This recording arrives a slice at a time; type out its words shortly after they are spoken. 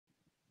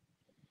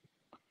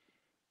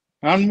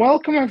And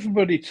welcome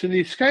everybody to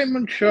the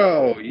Escapement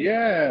Show.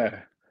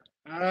 Yeah.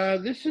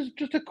 This is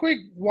just a quick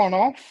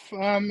one-off.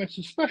 It's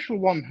a special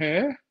one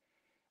here.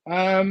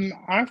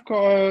 I've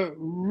got a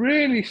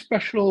really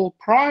special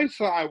prize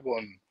that I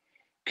won,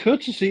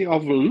 courtesy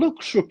of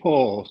Lux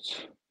Report.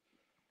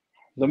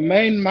 The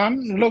main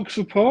man, Lux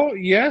Report,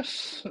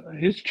 yes,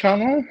 his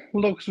channel,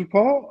 Lux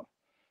Report.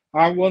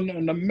 I won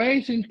an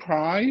amazing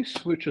prize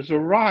which has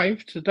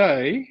arrived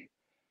today,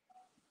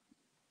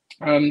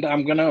 and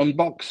I'm going to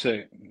unbox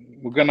it.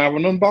 We're going to have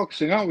an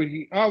unboxing, aren't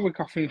we? Are we,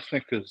 Coffee and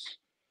Snickers?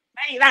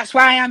 Hey, that's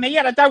why I'm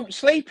here. I don't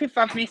sleep if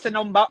I've missed an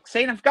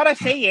unboxing. I've got to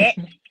see it.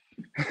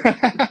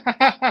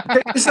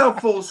 Get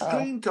yourself full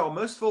screen,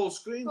 Thomas. Full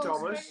screen,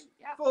 Thomas. Screen.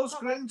 Yeah, Full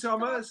screen,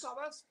 Thomas.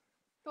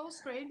 Full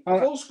screen.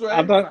 Full screen.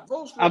 I don't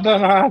Full screen. know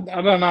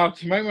how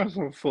to make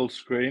myself full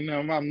screen.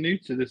 I'm new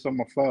to this on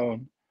my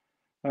phone.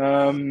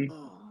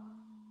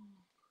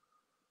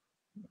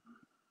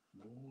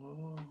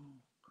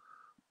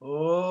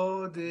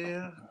 Oh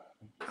dear.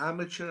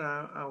 Amateur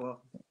hour.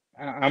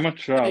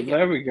 Amateur hour.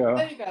 There we go.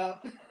 There you go.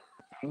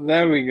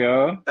 There we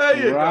go. There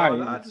you right. go,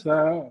 lad.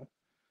 So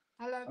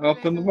Hello,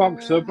 open the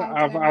box up.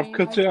 I've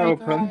cut it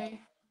open.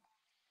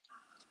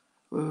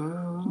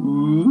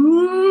 Ooh,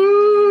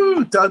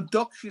 don't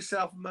dox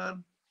yourself,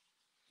 man.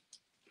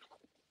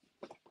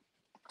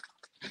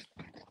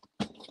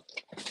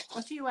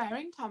 What are you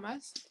wearing,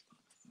 Thomas?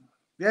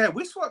 Yeah,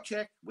 wristwatch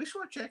check.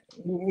 Wristwatch check.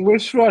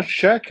 Wristwatch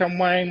check. I'm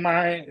wearing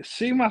my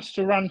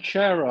Seamaster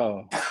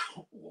Ranchero.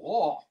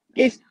 Whoa.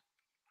 Is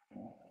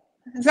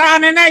that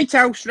on a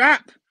NATO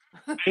strap?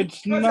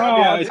 It's What's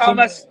not. that,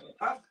 Thomas,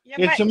 you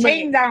It's let a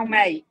team down,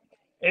 mate.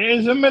 It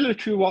is a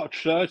military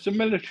watch, though. It's a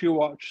military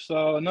watch,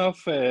 so no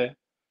fear.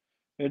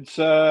 It's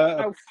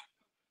Oh,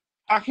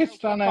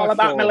 Pakistan Air all Force.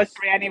 about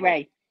military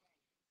anyway.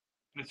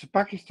 It's a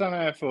Pakistan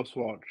Air Force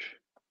watch.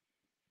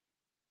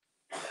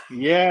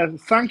 Yeah,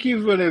 thank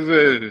you,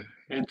 Voulez-vous.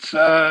 It's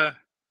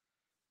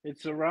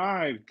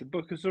arrived. The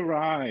book has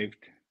arrived.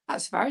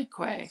 That's very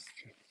quick.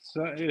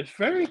 So it's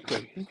very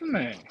quick, isn't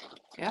it?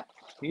 Yep.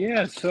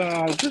 Yeah. So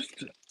I'll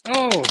just.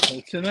 Oh,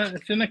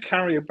 it's in a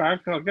carrier bag.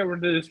 I'll get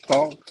rid of this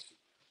box.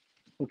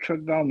 We'll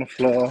chuck down the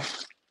floor.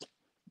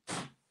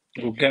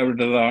 We'll get rid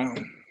of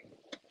that.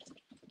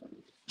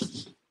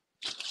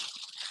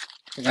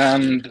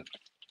 And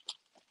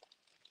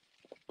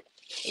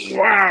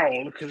wow,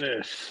 look at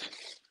this.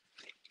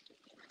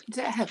 Is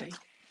it heavy?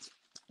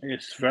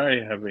 It's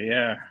very heavy,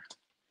 yeah.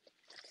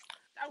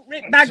 Don't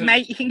rip bag,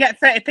 mate. You can get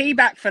 30p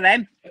back for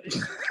them.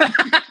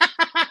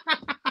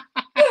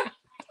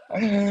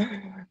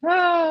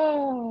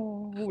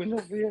 Oh, we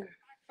love you.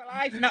 For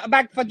life, not a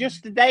bag for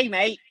just a day,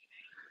 mate.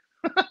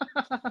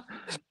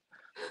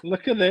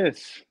 Look at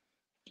this.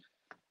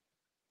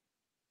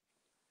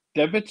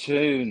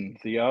 Bethune,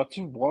 the art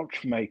of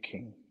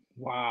watchmaking.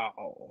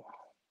 Wow.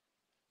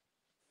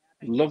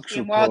 Lux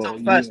Report Report.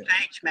 on first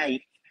page,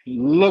 mate.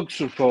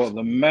 Lux Report,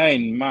 the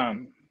main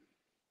man.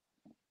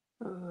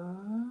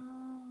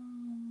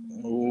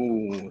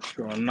 Oh, it's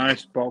got a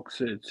nice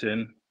box it's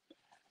in.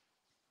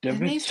 And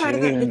they say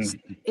that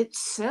it's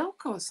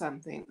silk or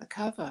something, the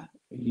cover.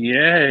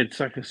 Yeah,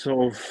 it's like a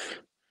sort of.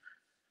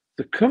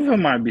 The cover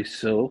might be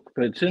silk,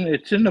 but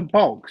it's in a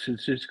box.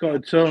 It's got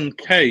its own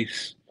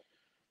case.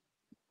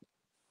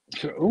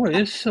 So, oh, it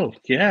is silk,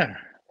 yeah.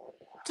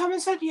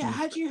 Thomas, had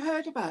you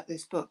heard about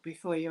this book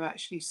before you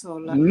actually saw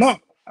Lux? No,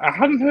 I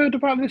hadn't heard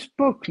about this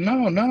book.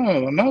 No. I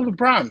know the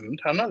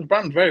brand. I know the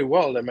brand very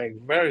well. They make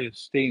very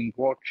esteemed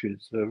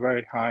watches. They're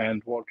very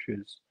high-end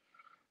watches.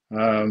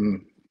 They're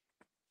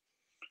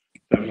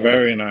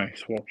very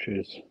nice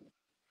watches.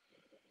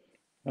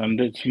 And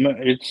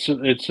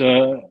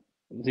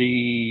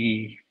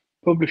the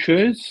publisher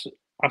is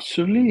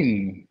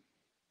Assouline.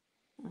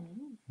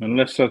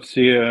 Unless that's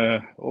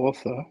the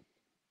author.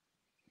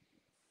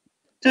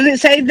 Does it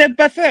say the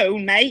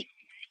Bethune, mate?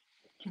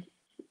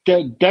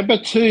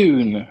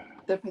 Bethune. I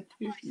said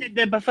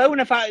the Bethune.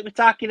 I thought it was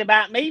talking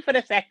about me for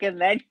a second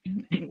then.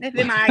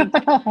 Never mind.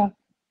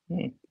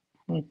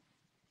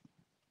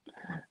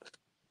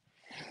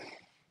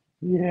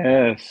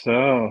 Yeah,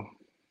 so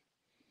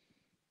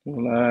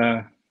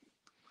I'll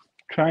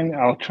try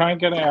and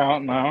get it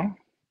out now.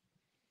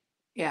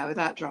 Yeah,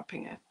 without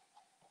dropping it.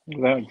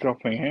 Without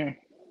dropping it.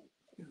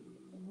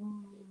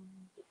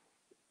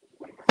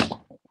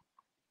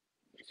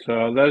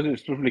 So there's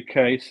its lovely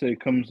case that it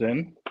comes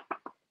in.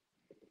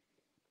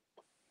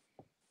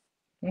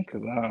 Look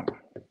at that.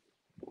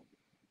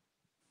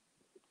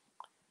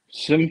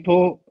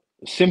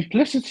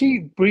 Simplicity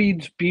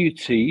breeds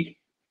beauty.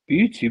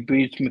 Beauty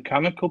breeds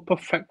mechanical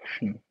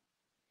perfection.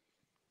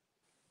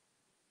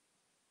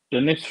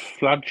 Denis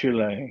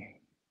Flageolet.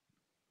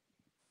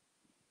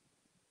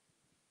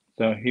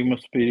 So he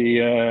must be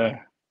the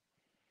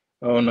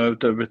owner of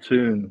the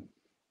Bethune.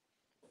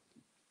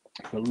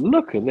 But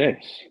look at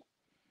this.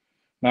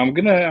 Now I'm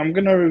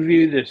gonna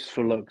review this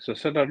for Lux. I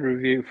said I'd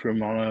review for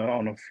him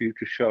on a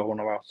future show, one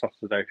of our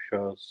Saturday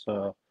shows.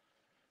 So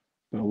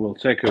we'll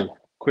take a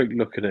quick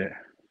look at it.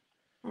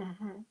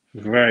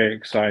 Very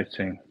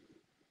exciting.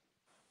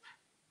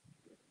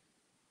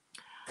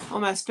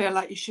 Almost feel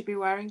like you should be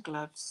wearing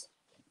gloves.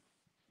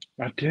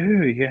 I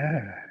do,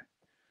 yeah.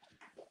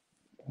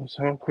 Let's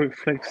have a quick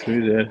flick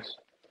through this.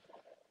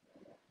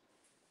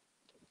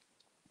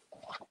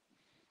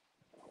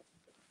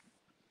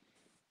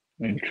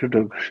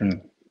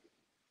 Introduction.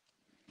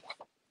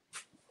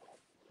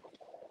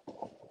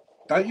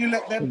 Don't you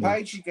let them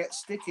pages get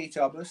sticky,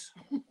 Thomas.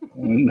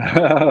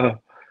 No.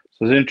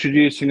 So it's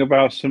introducing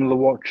about some of the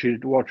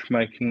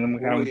watchmaking, the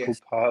mechanical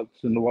yes.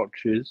 parts and the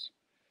watches.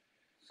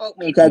 Fuck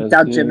me, dead There's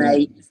dodger, the-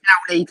 mate. There's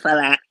no need for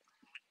that.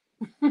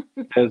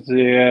 There's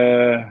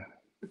the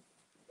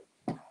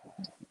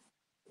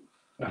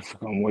I've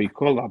forgotten what you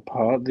call that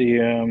part.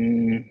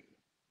 The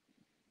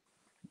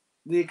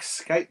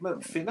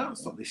escapement fin. No,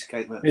 it's not the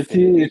escapement it's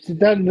fin.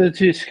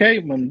 the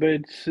escapement, but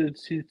it's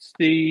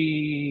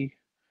the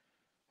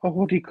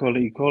what do you call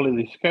it? You call it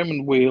the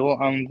escapement wheel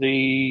and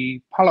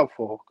the pallet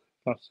fork.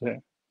 That's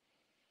it.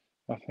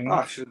 I think.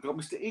 I should have got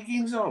Mr.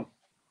 Higgins on.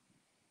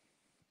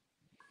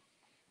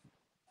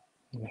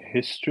 The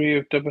history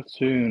of the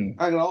Bethune.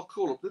 Hang on, I'll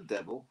call up the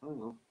devil. Hang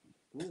on.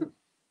 Ooh.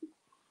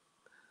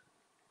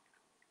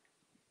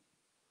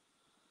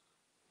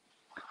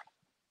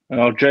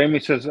 Oh, Jamie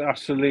says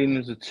Assouline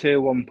is a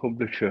tier 1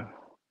 publisher.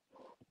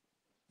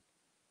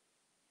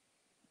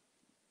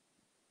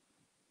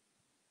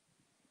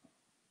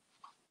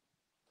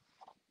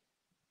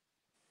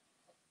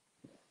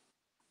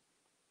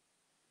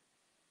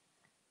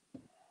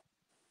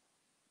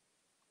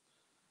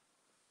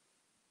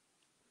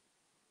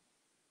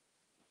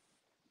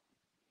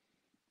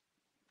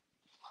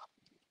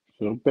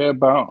 So a bit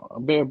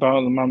about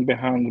the man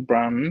behind the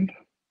brand.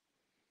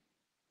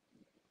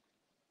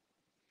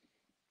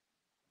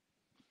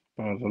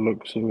 By the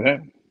looks of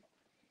it.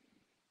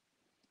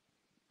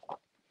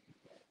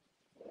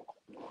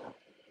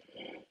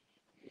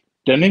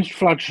 Denis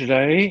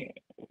Flageolet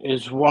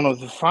is one of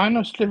the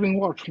finest living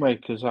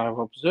watchmakers. I have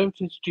observed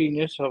his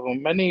genius over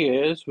many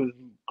years with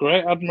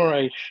great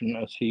admiration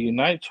as he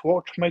unites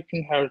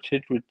watchmaking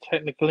heritage with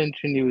technical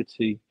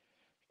ingenuity.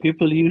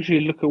 People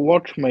usually look at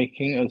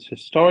watchmaking as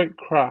historic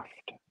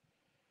craft,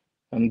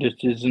 and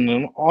it is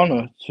an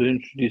honor to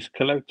introduce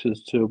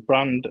collectors to a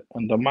brand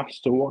and a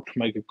master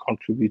watchmaker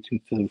contributing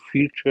to the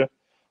future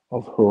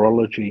of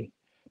horology.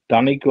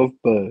 Danny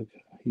Govberg.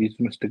 He's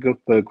Mr.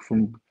 Govberg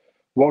from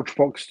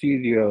Watchbox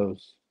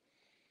Studios.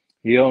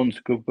 He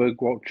owns Govberg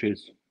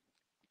watches.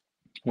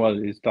 Well,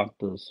 his dad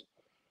does.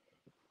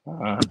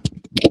 The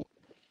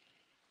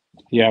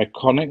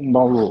iconic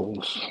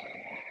models.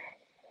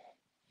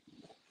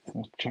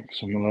 Let's check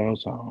some of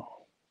those out.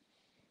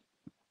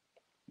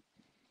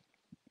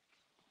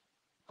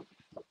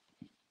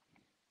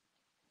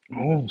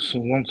 Oh, so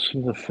what's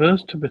the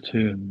first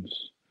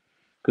Bethunes?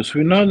 Because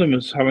we know them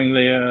as having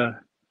the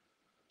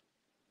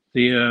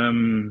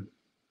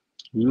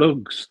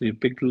lugs, the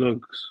big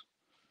lugs.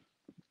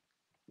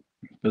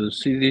 But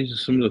see, these are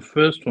some of the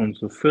first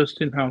ones, the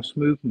first in-house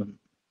movement.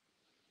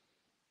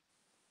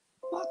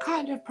 What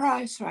kind of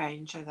price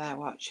range are their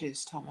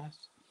watches, Thomas?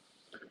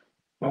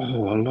 Oh,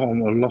 a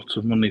lot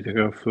of money. They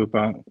go for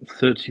about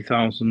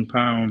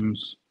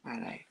 £30,000.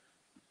 Really?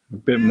 A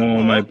bit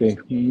more, maybe.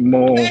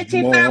 More.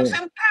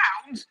 £30,000?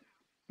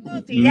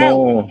 Bloody More.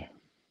 hell.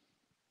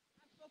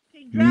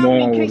 Fucking drowning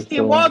More.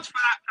 Christian Wards for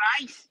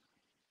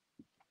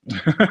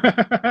that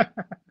price.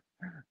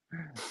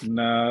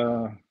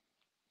 No.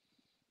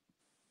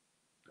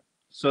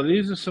 So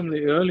these are some of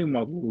the early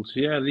models.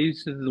 Yeah,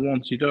 these are the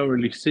ones you don't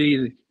really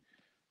see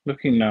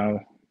looking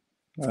now.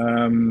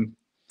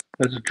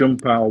 There's a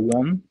Jump Hour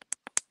 1.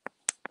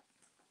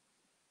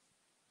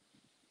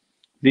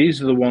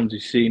 These are the ones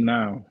you see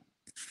now.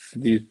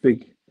 These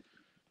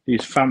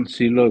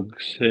fancy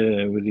lugs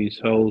here with these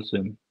holes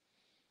in.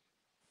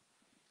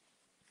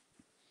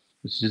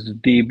 This is the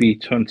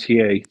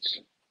DB28.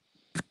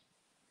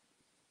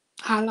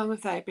 How long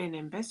have they been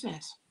in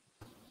business?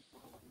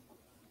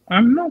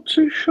 I'm not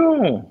too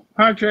sure.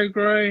 Hi, Jay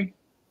Gray.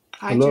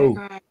 Hi, Hello. Jay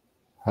Gray.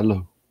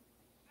 Hello.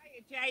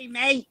 Hey, Jay,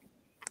 mate.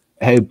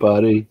 Hey,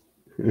 buddy.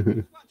 Watch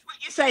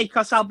what you say,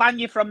 because I'll ban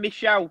you from this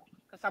show.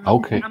 I'm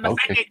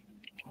offended.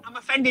 I'm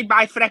offended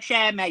by fresh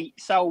air, mate.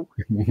 So,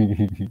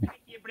 if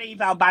you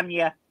breathe, I'll ban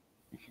you.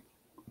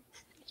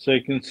 So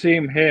you can see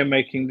him here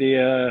making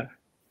the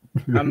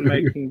hand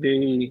making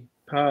the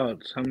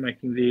parts, hand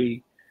making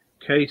the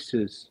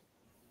cases.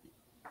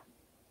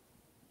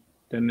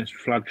 Denis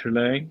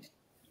Flageolet.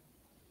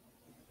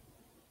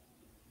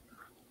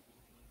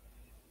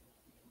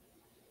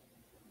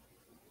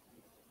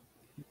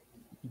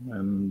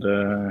 And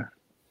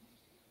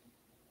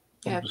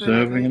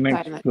observing and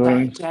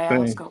exploring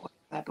JL's space. got one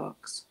of their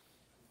books.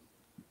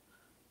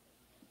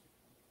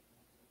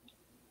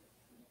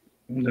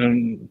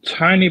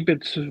 Tiny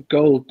bits of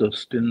gold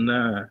dust in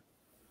there.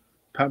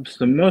 Perhaps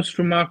the most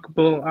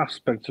remarkable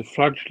aspect of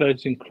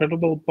Flageolet's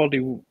incredible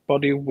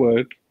body of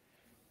work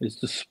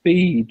is the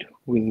speed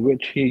with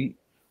which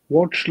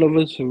watch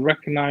lovers have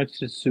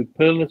recognized his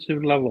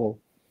superlative level.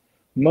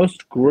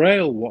 Most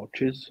Grail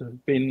watches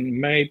have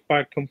been made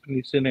by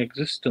companies in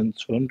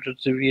existence for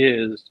hundreds of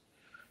years.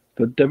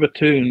 but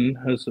Bethune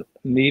has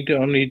needed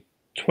only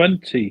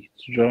 20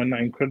 to join that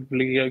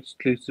incredibly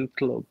exclusive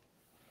club.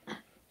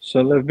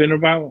 So they've been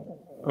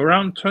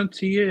around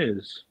 20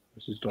 years,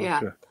 Mrs.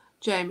 Doctor.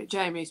 Yeah,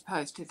 Jamie's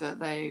posted that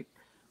they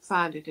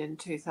founded in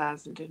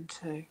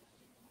 2002.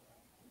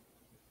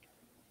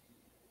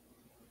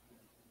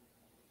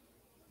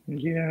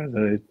 Yeah,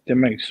 they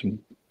make some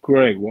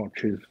great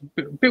watches.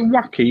 A bit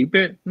wacky,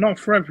 bit not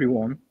for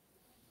everyone.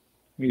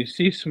 You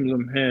see some of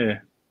them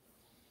here.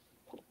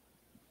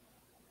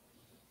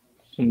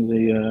 Some of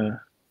the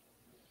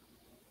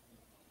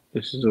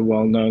this is a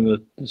well-known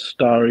the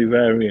Starry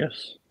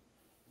Various.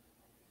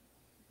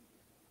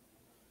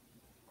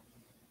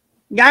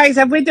 Guys,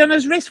 have we done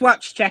his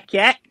wristwatch check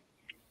yet?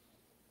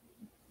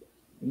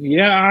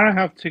 Yeah, I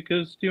have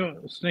tickers.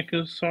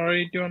 Snickers?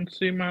 Sorry, do you want to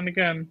see mine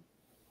again?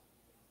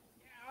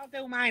 Yeah, I'll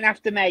do mine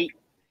after, mate.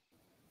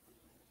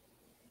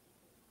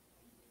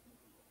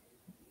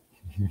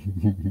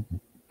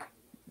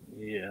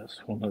 Yes,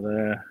 one of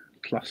their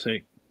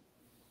classic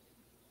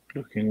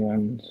looking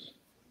ones.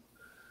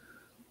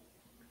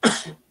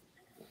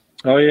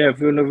 Oh yeah,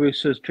 Vulavu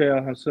says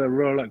JL has a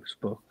Rolex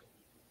book.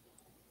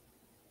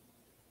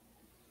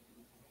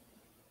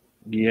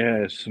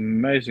 Yeah, some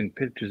amazing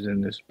pictures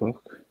in this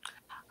book.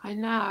 I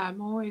know.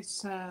 I'm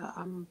always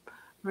I'm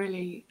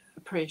really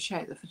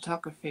appreciate the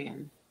photography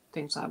and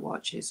things like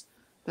watches.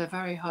 They're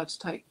very hard to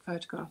take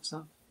photographs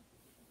of.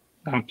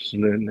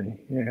 Absolutely,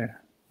 yeah.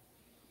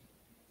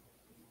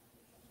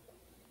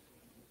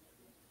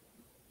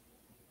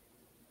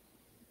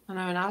 I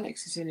know, and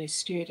Alex is in his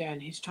studio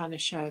and he's trying to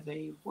show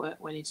the work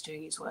when he's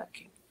doing his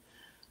working.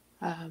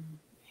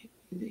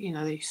 You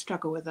know, they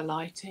struggle with the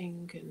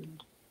lighting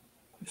and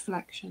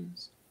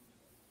reflections.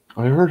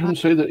 I heard him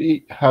say that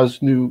he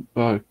has new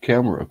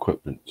camera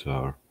equipment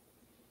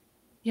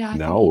yeah,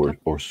 now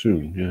or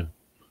soon. Yeah.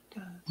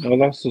 Oh,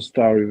 that's the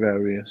Starry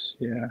Various.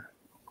 Yeah,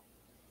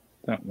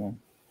 that one.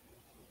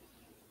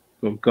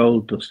 Got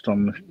gold dust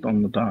on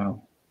the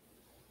dial.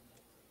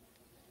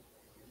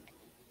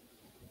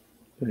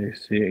 There you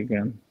see it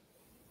again.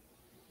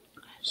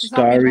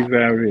 Starry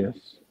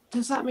Various.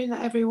 Does that mean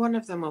that every one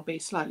of them will be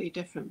slightly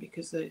different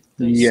because they're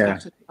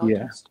scattered gold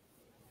dust?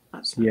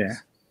 That's nice. Yeah.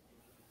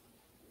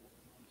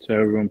 So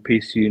everyone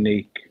piece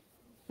unique.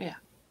 Yeah.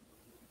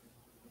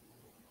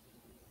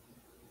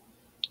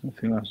 I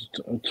think that's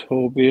a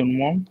Tourbillon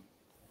one.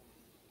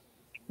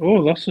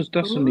 Oh, that's a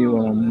new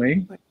one on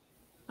me.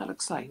 That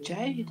looks like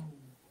jade.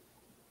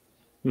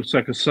 Looks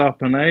like a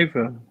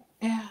Sarpaneva.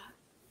 Yeah.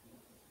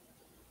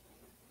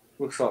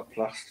 Looks like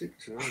plastic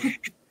too.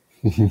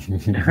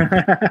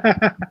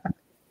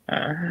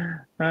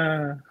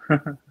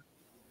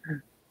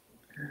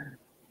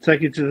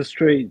 Take it to the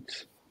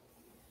streets.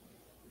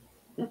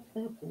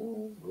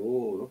 Oh,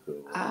 look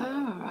at that.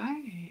 Oh,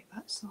 right.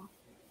 That's all.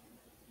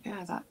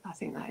 Yeah, I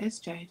think that is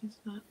jade,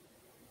 isn't it?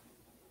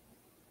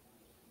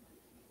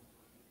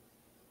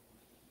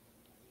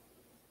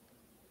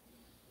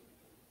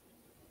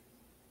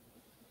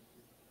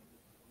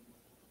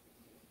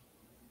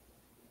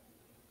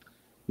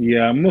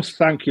 Yeah, I must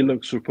thank you,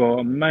 Lux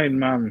Report, main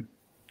man.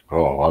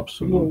 Oh,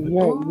 absolutely.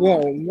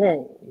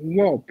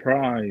 What a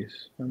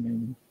prize. I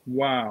mean,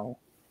 wow.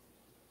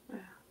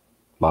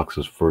 Lux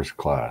is first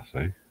class,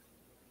 eh?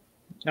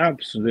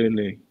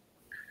 Absolutely.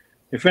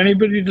 If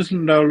anybody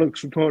doesn't know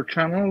Lux Report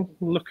channel,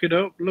 look it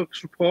up.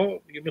 Lux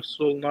Report, you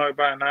must all know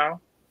by now.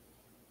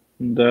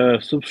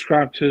 And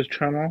subscribe to his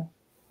channel.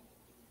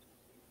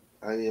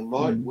 And you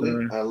might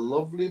win a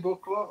lovely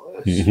book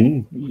like this.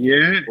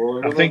 Yeah,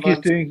 I think he's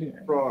doing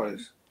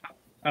prize.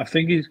 I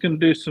think he's going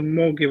to do some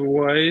more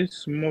giveaways,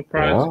 some more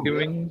prize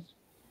givings.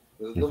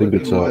 I think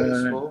it's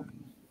a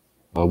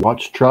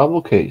watch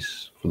travel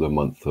case for the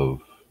month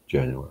of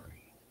January.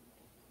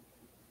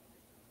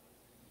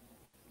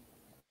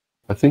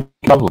 I think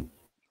traveling.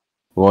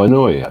 Well, I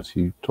know he has.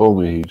 He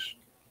told me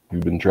he's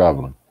been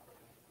traveling.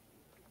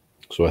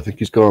 So I think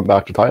he's going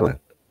back to Thailand.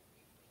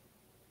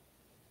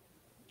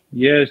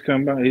 Yeah, he's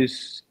going back.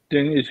 He's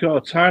got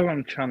a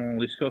Thailand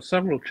channel. He's got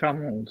several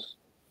channels.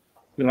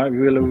 Like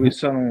Willowy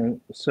Channel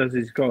says,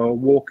 he's got a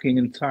walking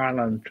in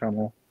Thailand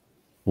channel,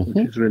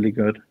 which is really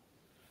good.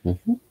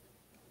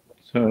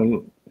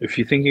 So if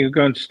you think you're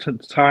going to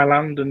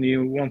Thailand and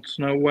you want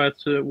to know what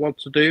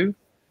to do,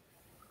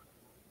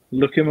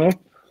 look him up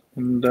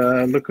and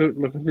look at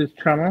his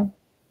channel.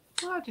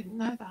 Oh, I didn't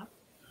know that.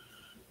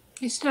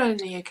 He's still in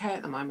the UK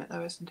at the moment,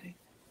 though, isn't he?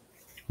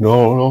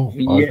 No.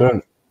 Yeah. I got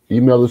an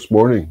email this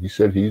morning. He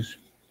said he's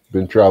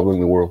been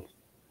traveling the world.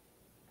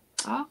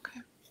 Oh,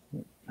 okay.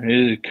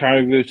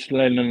 Caribou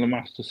Lane and the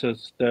Master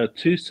says there are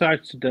two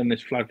sides to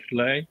Dennis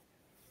Flageolet.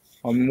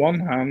 On one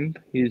hand,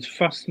 he is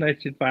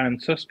fascinated by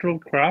ancestral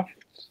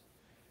crafts,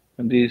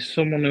 and he is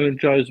someone who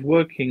enjoys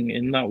working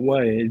in that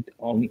way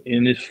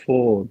in his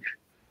forge.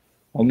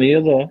 On the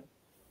other,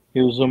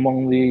 he was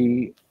among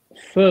the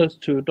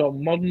first to adopt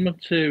modern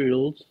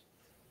materials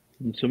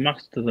and to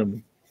master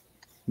them,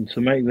 and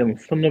to make them a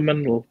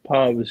fundamental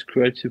part of his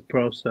creative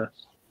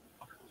process.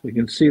 So you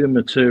can see the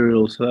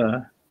materials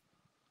there.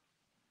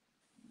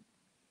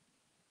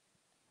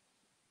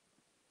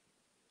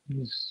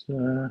 He's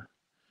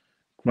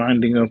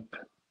grinding up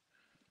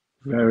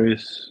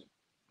various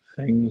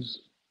things,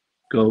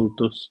 gold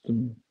dust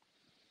and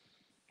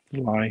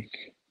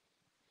like.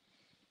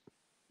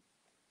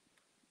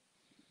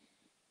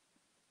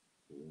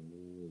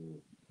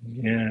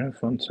 Yeah,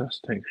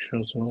 fantastic.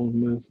 Shows all the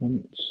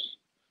movements.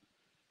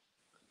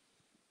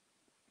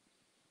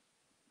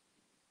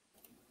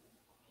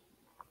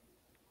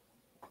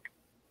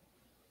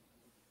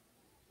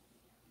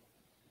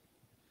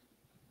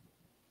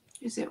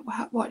 Is it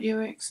what you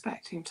were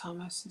expecting,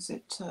 Thomas? Is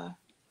it?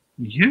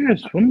 Yeah,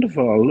 it's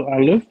wonderful. I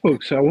love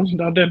books. I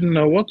didn't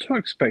know what to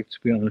expect, to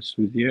be honest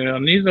with you. I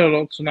knew there were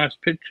lots of nice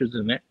pictures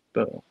in it,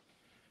 but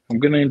I'm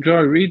going to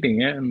enjoy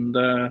reading it and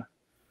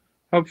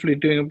hopefully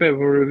doing a bit of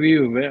a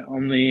review of it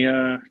on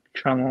the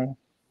channel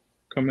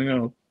coming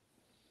up.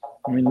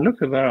 I mean,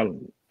 look at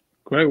that.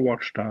 Great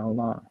watch style,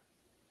 that.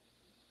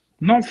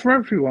 Not for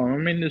everyone. I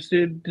mean,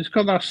 it's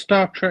got that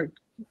Star Trek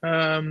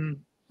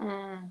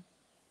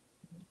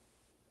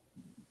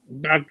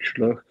badge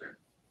look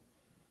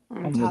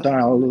on the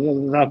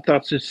dial.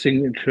 That's his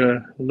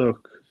signature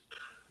look.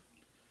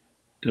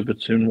 The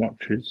Bethune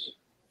watches.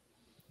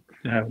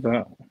 They have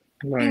that.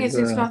 The thing is,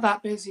 it's not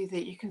that busy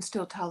that you can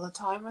still tell the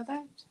time with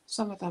it.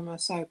 Some of them are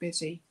so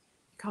busy,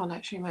 you can't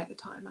actually make the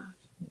time out.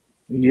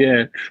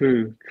 Yeah,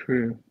 true.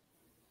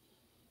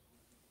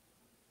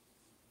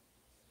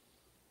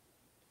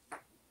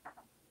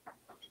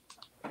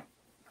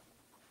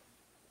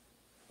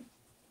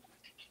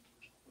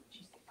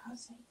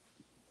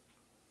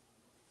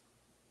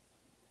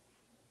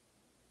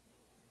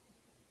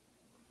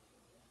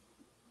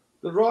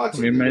 The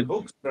writing in the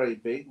book's very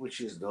big,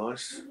 which is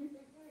nice.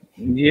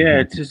 Yeah,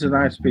 it is a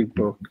nice big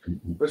book.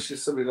 Especially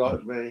somebody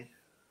like me.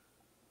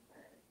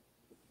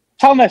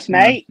 Thomas,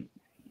 mate.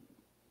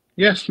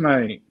 Yes,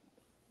 mate.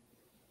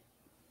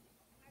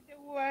 I do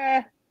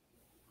my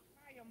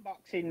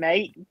unboxing,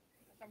 mate.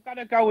 I've got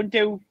to go and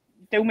do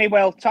my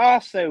World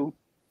Tour soon.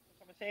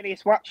 I'm a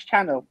Serious Watch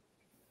channel.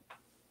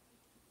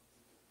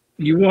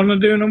 You want to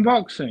do an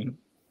unboxing?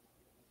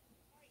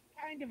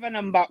 Kind of an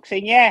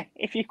unboxing, yeah.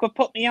 If you could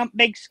put me on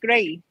big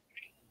screen.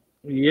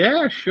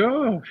 Yeah,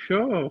 sure.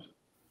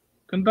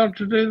 Can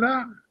Dodger do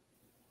that?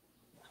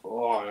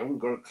 Oh, I haven't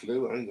got a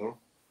clue. Hang on.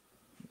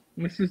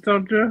 Mrs.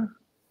 Dodger?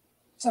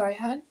 Sorry,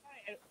 hon?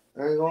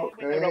 Hang on.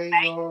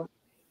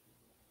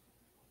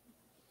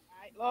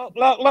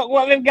 Right, look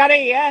what we've got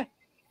here.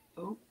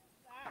 Oh.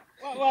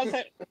 What was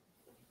it?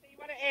 See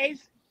what it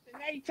is? It's a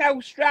NATO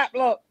strap,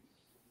 look.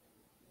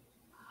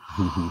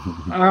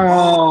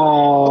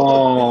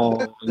 Oh,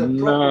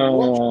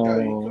 no.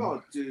 You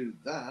can't do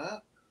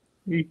that.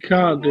 You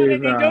can't do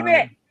that. Done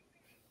it.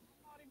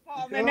 More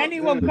important than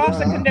anyone. Of course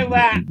I can do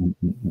that.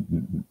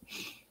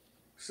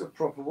 It's a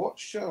proper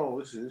watch channel,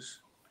 this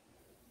is.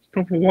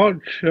 Proper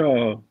watch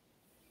show.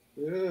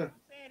 Yeah.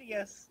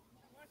 Serious.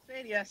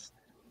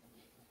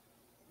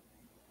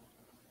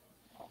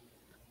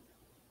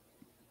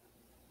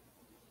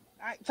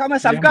 Right,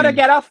 Thomas, I've got to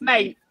get off,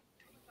 mate.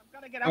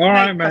 All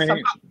right, mate.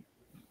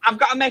 I've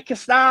got to make a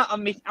start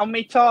on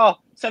my tour.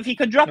 So if you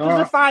could drop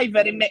us a fiver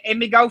in my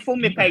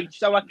GoFundMe page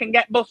so I can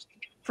get bus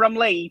from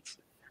Leeds,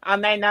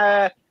 and then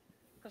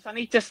because I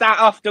need to start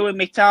off doing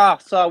my tour.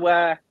 So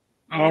me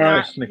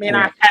and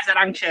our Tez are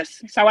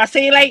anxious. So I'll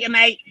see you later,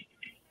 mate.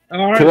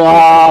 All right.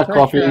 Ta-da,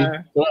 coffee.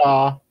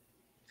 Ta-da.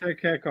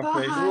 Take care,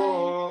 coffee.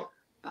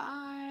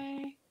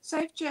 Bye.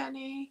 Safe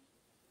journey.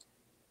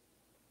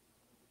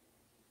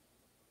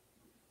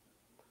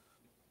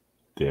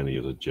 Danny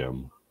is a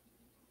gem.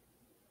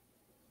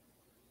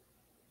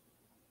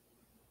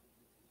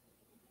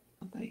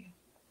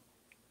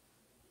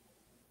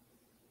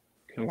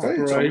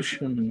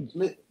 Collaborations.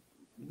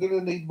 You're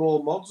going to need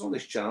more mods on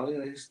this channel. You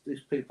know,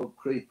 these people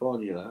creep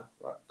on, you know,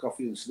 like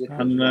coffee and snippets.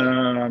 I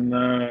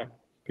know.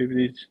 People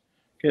need to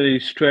get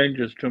these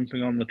strangers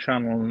jumping on the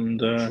channel and.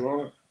 That's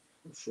right.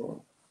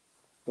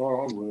 Go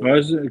on,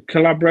 there's a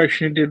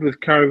collaboration you did with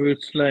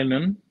Caribou's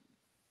Leyland.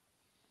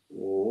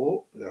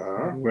 Oh,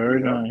 yeah.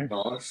 Very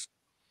nice.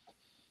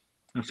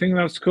 I think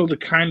that's called a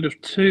kind of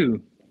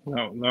two.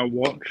 That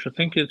watch. I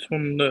think it's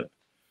one that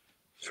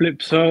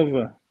flips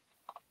over.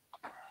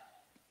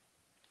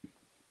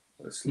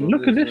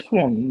 Look at this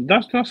one.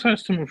 That's from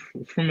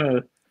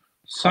a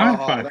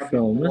sci-fi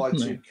film,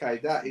 isn't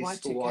it? That is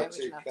for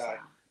Y2K.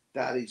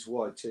 That is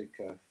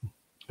Y2K.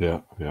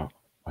 Yeah,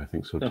 I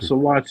think so too. That's a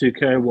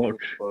Y2K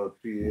watch. Oh,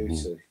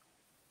 beauty.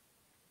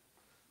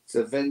 It's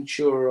a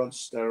Ventura on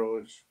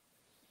steroids.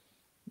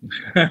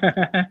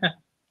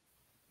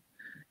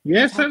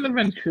 Yes, it's a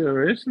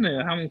Ventura, isn't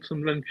it?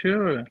 Hamilton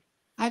Ventura.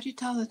 How do you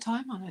tell the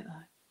time on it,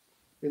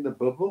 though? In the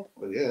bubble?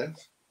 Well,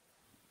 yes.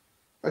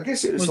 I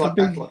guess it was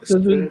there's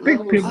a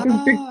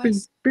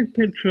big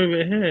picture of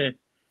it here.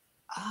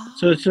 Oh,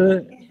 So it's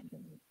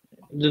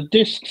the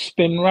disc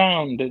spin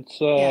round. It's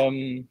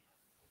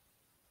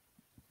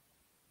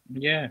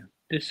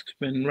disc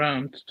spin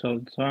round to tell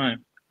the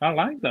time. I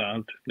like that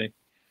actually.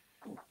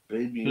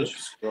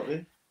 Looks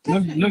very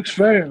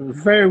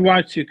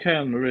Y2K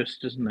on the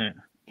wrist, doesn't it?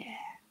 Yeah.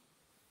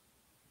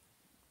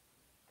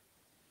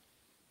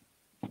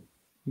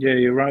 Yeah,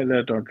 you're right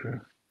there,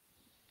 Dodger.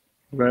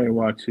 Very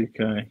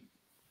Y2K.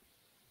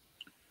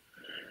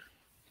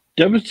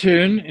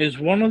 Bethune is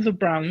one of the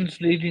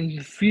brands leading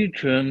the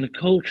future in the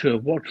culture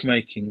of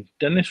watchmaking.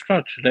 Dennis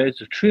Ratchet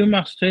is a true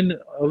master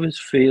of his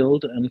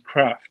field and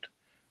craft.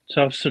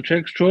 To have such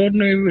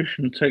extraordinary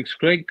vision takes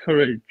great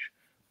courage,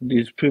 and he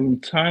has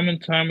proven time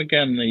and time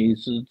again that he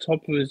is at the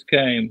top of his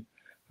game.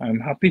 I am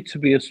happy to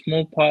be a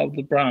small part of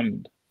the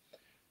brand.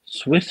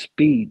 Swiss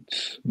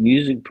Beats,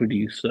 music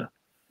producer.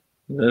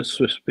 There's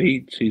Swiss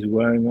Beats. He's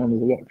wearing one of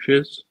the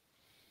watches.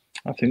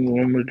 I think the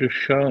one we just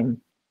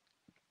shown.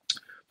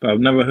 But I've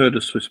never heard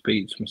of Swiss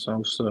Beats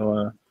myself,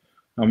 so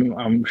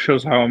I'm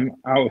shows how I'm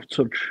out of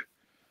touch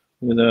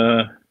with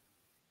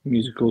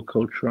musical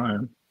culture I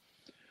am.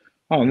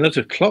 Oh, and there's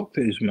a clock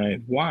that he's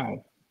made.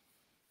 Wow.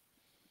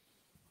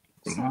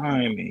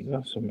 Blimey,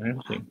 that's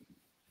amazing.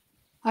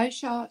 Hi,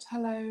 Short.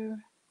 Hello.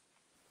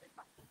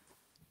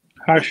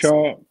 Hi,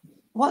 Short.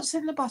 What's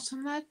in the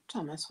bottom there,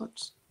 Thomas?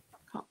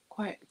 Can't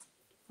quite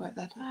work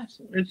that out.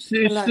 It's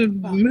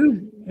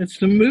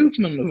the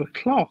movement of a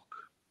clock.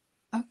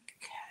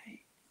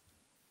 Okay.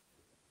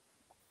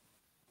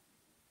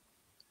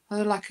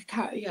 Oh, like the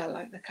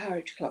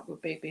carriage clock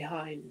would be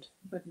behind,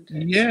 wouldn't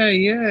it?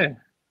 Yeah.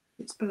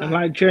 It's below. And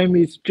like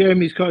Jamie's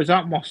got his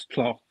Atmos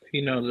clock,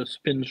 that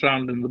spins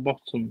round in the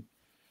bottom.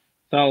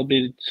 That'll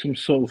be some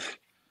sort of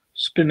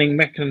spinning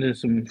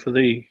mechanism for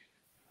the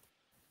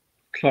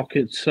clock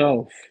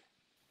itself.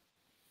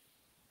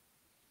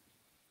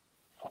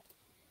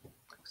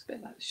 It's a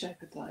bit like the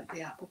shape of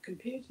the Apple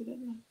computer,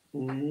 doesn't it?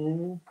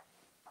 Mm.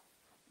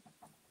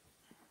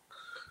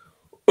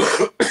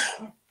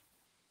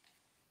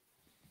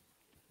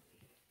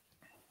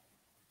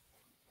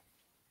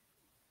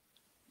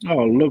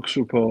 Oh, Lux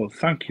Report.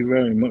 Thank you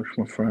very much,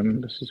 my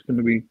friend. This is going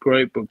to be a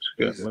great book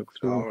to get looked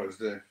through.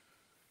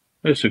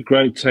 It's a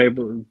great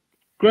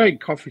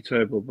coffee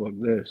table book,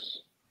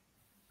 this.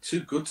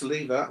 Too good to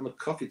leave out on the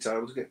coffee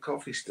table to get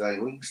coffee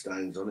ink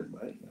stains on it,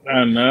 mate.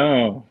 I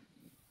know.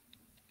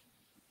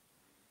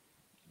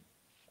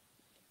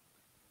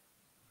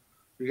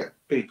 You get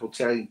people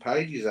tearing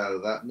pages out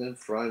of that and then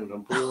framing them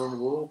and putting them on the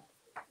wall.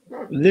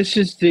 This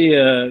is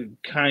the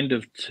kind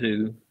of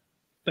two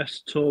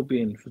best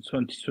Torbian for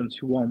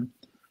 2021.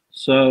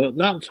 So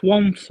that's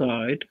one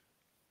side.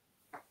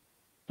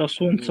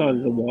 That's one side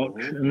of the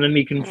watch, and then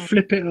you can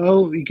flip it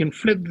over. You can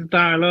flip the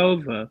dial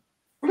over,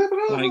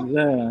 like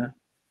there.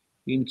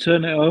 You can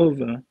turn it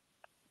over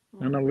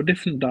and have a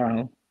different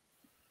dial.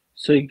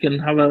 So you can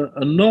have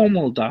a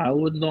normal dial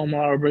with normal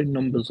arbitrary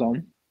numbers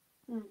on,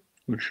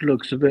 which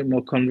looks a bit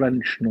more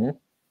conventional,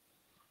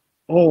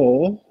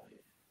 or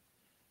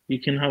you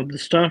can have the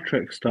Star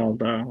Trek style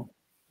dial.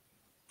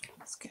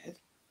 That's good.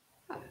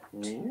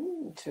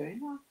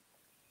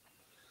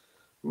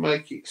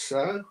 Make it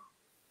so.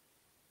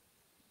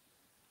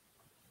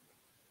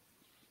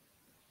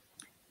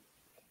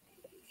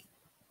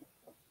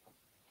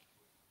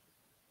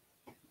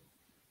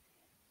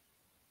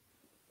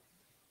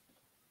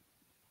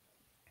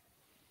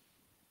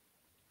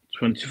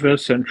 '21st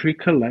century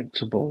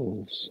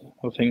collectibles.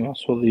 I think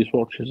that's what these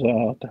watches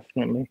are,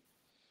 definitely.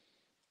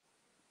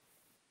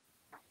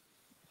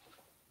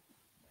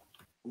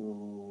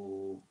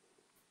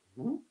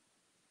 Mm-hmm.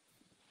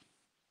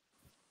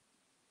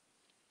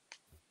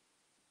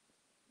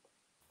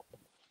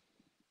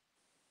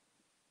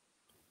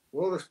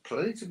 Well, there's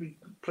plenty of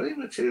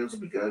material to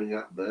be going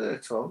up there,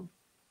 Tom.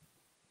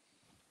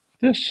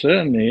 There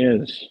certainly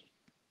is.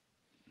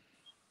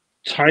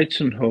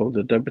 Titan Hawk,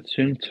 the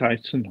Bethune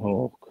Titan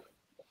Hawk.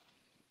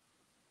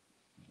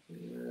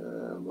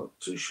 Yeah, I'm not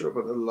too sure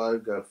about the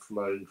logo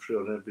flowing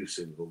through on every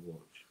single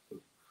watch.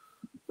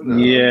 But No,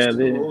 yeah,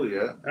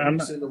 I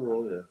haven't seen them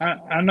all yet.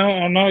 I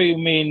know what you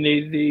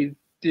mean.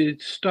 The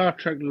Star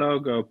Trek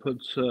logo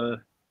puts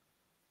a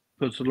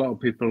lot of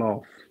people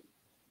off.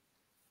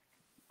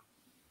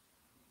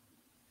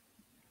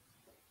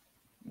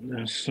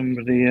 There's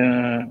somebody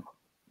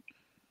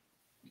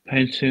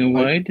painting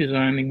away,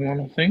 designing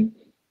one, I think.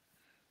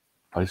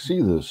 I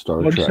see the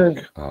Star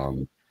Trek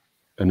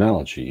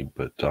analogy,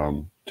 but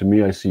to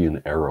me, I see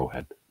an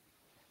arrowhead.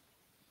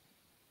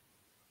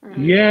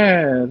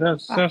 Yeah,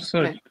 that's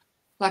like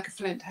a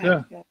flint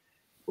head. Yeah.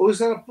 Well, is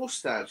that a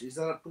bust out? Is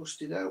that a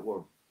busted out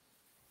one?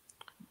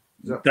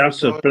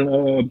 That's a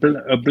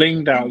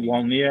blinged out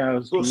one.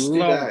 Yeah, lots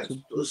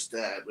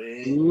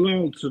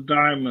of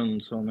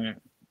diamonds on it.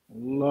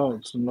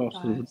 Lots and lots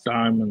of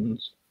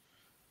diamonds.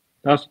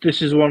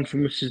 This is one for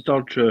Mrs.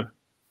 Dodger.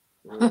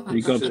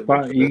 You got to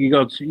buy. You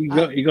got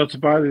to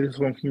buy this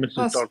one for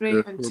Mrs. Dodger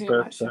for her birthday.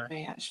 Much for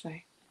me,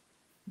 actually.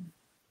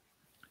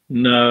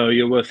 No,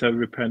 you're worth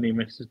every penny,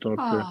 Mrs.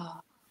 Dodger.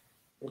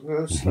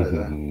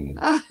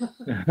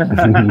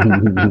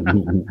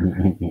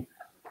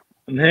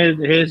 And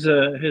here's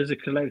a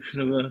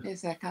collection of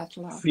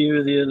a few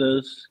of the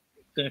others.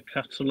 Their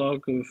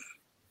catalogue of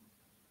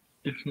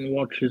different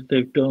watches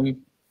they've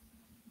done.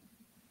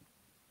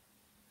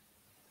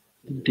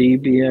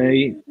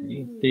 DB8,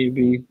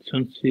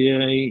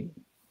 DB28.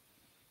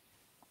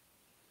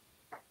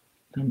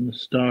 And the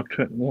Star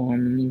Trek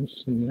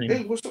ones. And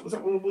Hey, the... what's that? Was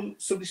that one with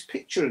somebody's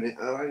picture in it?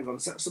 Oh, hang on,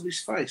 is that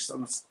somebody's face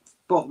on the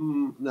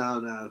bottom?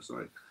 No,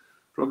 sorry.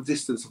 From a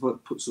distance, I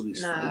put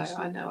somebody's No, face.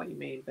 I know what you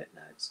mean, but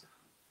no, it's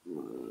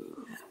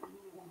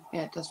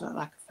yeah, it does look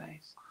like a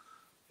face.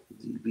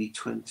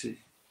 DB20.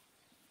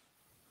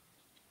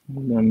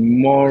 And then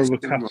more of the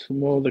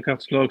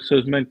catalogue. So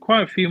he's made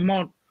quite a few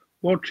more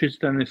watches,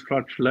 Dennis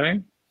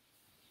Flatchley.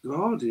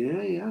 God,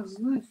 yeah, he has,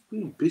 hasn't he? He's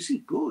been a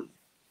busy boy.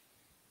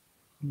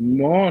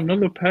 More,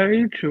 another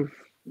page of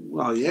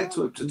Well, yeah,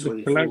 to up to the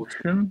 2040.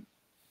 collection.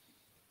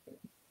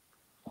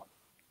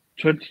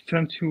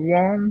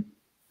 2021.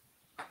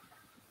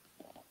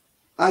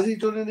 Has he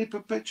done any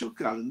perpetual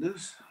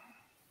calendars?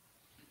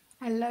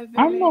 Hello, Billy.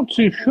 I'm not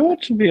too sure,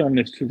 to be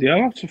honest with you.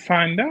 I'll have to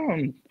find out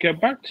and get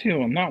back to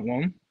you on that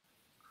one.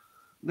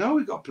 No,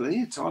 we've got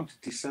plenty of time to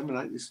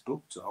disseminate this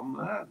book, Tom.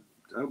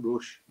 No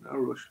rush.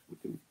 We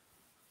can.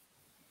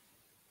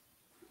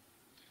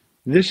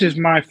 This is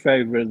my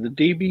favourite, the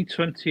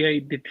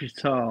DB28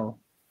 Digital.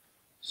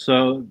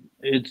 So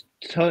it's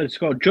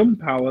got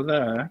jump hour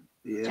there.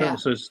 Yeah.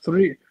 So it's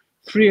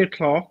 3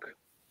 o'clock.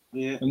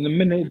 Yeah. And the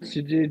minutes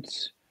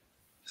it's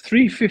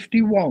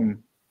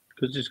 3:51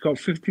 because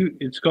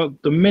it's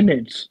got the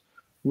minutes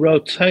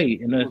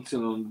rotate in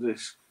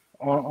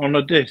on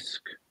a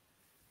disc.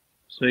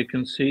 So you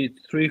can see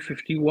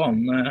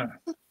 3:51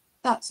 there.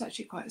 That's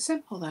actually quite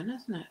simple then,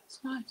 isn't it? It's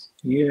nice.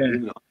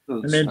 Yeah.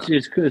 And then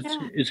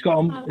it's got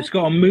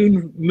a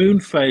moon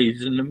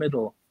phase in the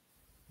middle,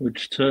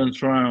 which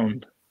turns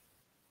round,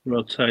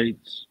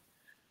 rotates.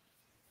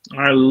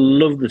 I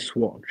love this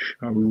watch.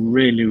 I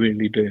really,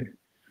 really do.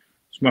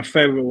 It's my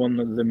favourite one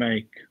that they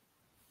make.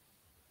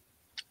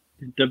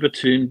 The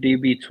Bethune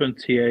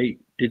DB28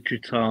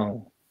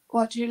 Digital.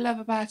 What do you love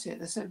about it?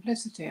 The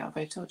simplicity of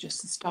it, or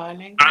just the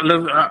styling? I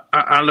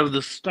love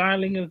the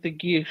styling of the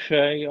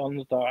guilloche on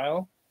the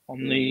dial,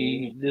 on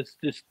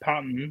this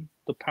pattern,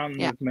 the pattern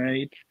they've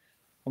made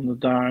on the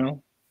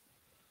dial.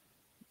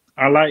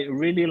 I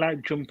really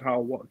like jump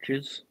hour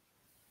watches,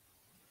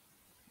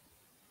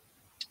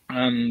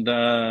 and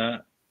I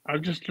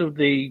just love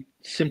the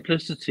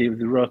simplicity of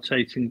the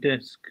rotating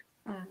disc.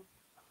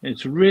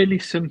 It's a really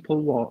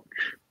simple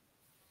watch.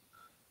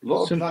 A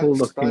lot of simple blank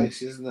looking.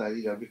 space, isn't there?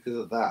 You know, because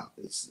of that,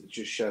 it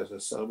just shows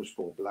there's so much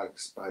more blank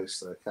space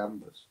than a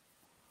canvas.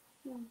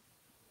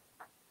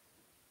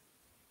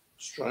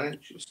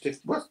 Strange. It's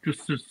different.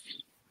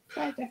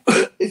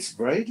 It's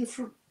very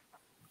different.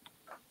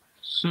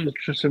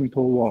 Such a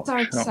simple watch.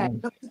 Sorry to say,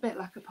 it looks a bit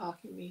like a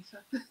parking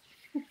meter.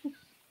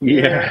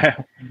 Yeah.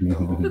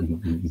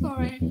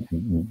 Sorry.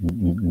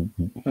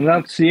 And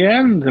that's the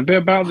end. A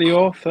bit about the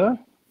author.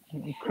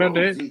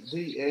 Credit.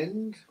 The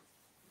end.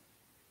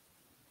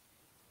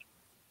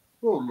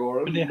 Well,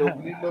 Laura,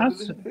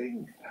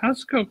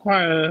 has got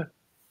quite a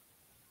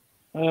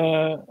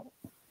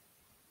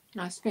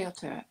nice feel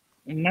to it.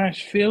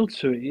 Nice feel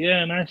to it,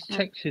 yeah. Nice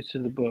texture to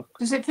the book.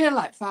 Does it feel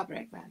like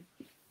fabric then?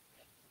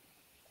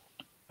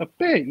 A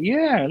bit,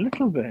 yeah, a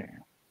little bit.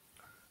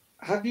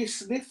 Have you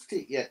sniffed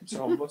it yet,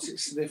 Tom? What's it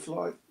sniff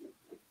like?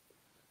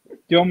 Do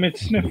you want me to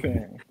sniff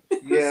it?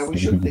 Yeah, we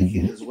should lick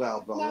it as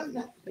well, but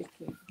not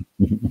licking.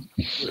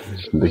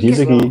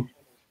 Licky.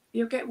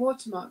 You'll get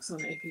watermarks on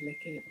it if you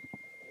lick it.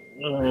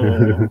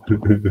 Oh.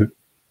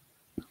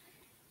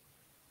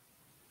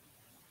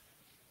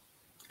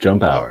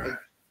 Jump hour.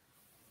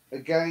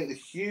 Again, a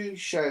huge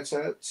shout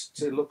out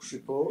to Lux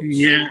Report.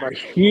 Yeah,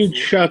 huge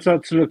shout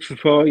out to Lux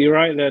Report. You're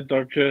right there,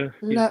 Dodger.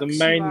 He's the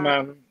main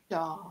man.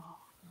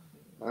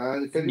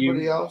 And if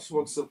anybody else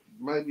wants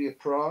maybe a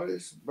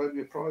prize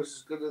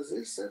as good as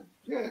this, then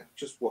yeah,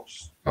 just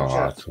watch.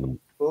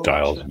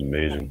 Dial's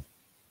amazing.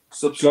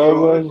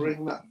 Subscribe,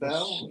 ring that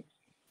bell.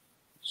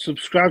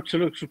 Subscribe to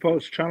Lux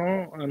Report's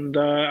channel, and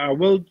I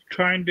will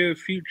try and do a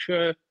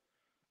future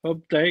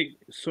update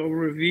sort of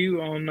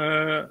review on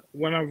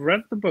when I've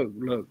read the book,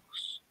 Lux.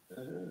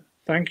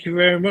 Thank you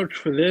very much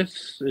for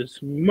this.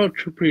 It's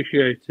much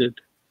appreciated.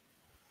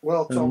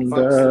 Well, Tom,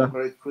 thanks for a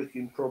very quick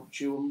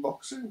impromptu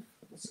unboxing.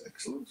 That's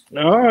excellent.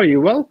 Oh, you're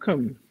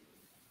welcome.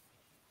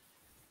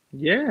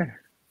 Yeah.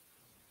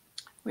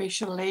 We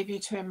shall leave you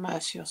to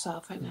immerse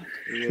yourself in it.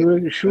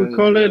 Yeah. Should we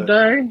call it a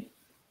day?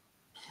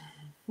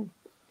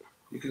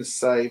 You can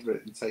savour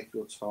it and take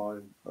your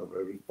time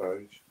over every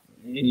page.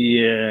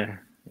 Yeah.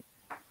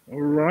 All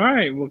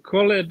right, we'll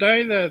call it a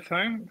day there.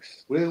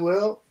 Thanks. We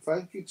will.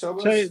 Thank you,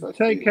 Thomas.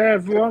 Take care,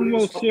 everyone.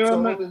 We'll see you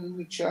on in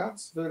the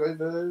chat.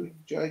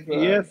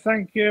 Yeah,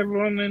 thank you,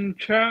 everyone in the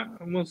chat,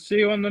 and we'll see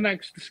you on the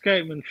next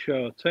Escapement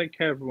show. Take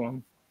care,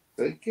 everyone.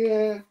 Take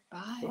care.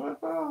 Bye.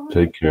 Bye.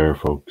 Take care,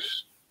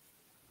 folks.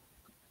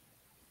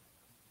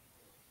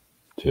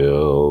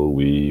 Till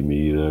we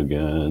meet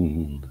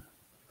again.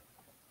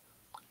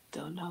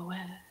 Don't know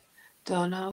where. Don't know.